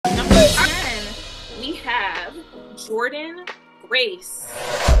Jordynne Grace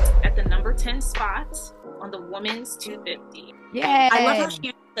at the number 10 spot on the women's 250. Yay! I love how she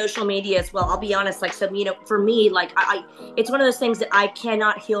uses social media as well. I'll be honest, like, so, you know, for me, like, I it's one of those things that I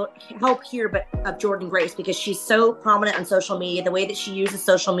cannot help hear but of Jordynne Grace, because she's so prominent on social media, the way that she uses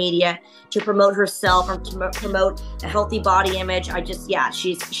social media to promote herself and to promote a healthy body image. I just, yeah,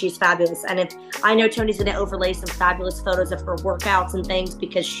 she's fabulous. And if I know Tony's going to overlay some fabulous photos of her workouts and things,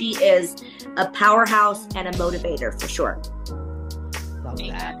 because she is a powerhouse and a motivator for sure. Love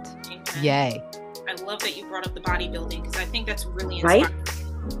Amen. that. Amen. Yay. I love that you brought up the bodybuilding, because I think that's really inspiring. Right?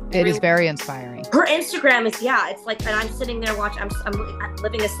 It is very inspiring. Her Instagram is, yeah, it's like, and I'm sitting there watching, I'm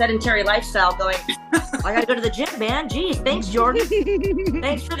living a sedentary lifestyle going, I gotta go to the gym, man. Geez, thanks, Jordynne.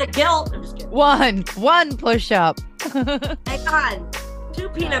 Thanks for the guilt. I'm just kidding. One push-up. Hang on. 2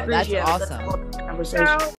 peanut That's Grigio. awesome. That's a whole conversation.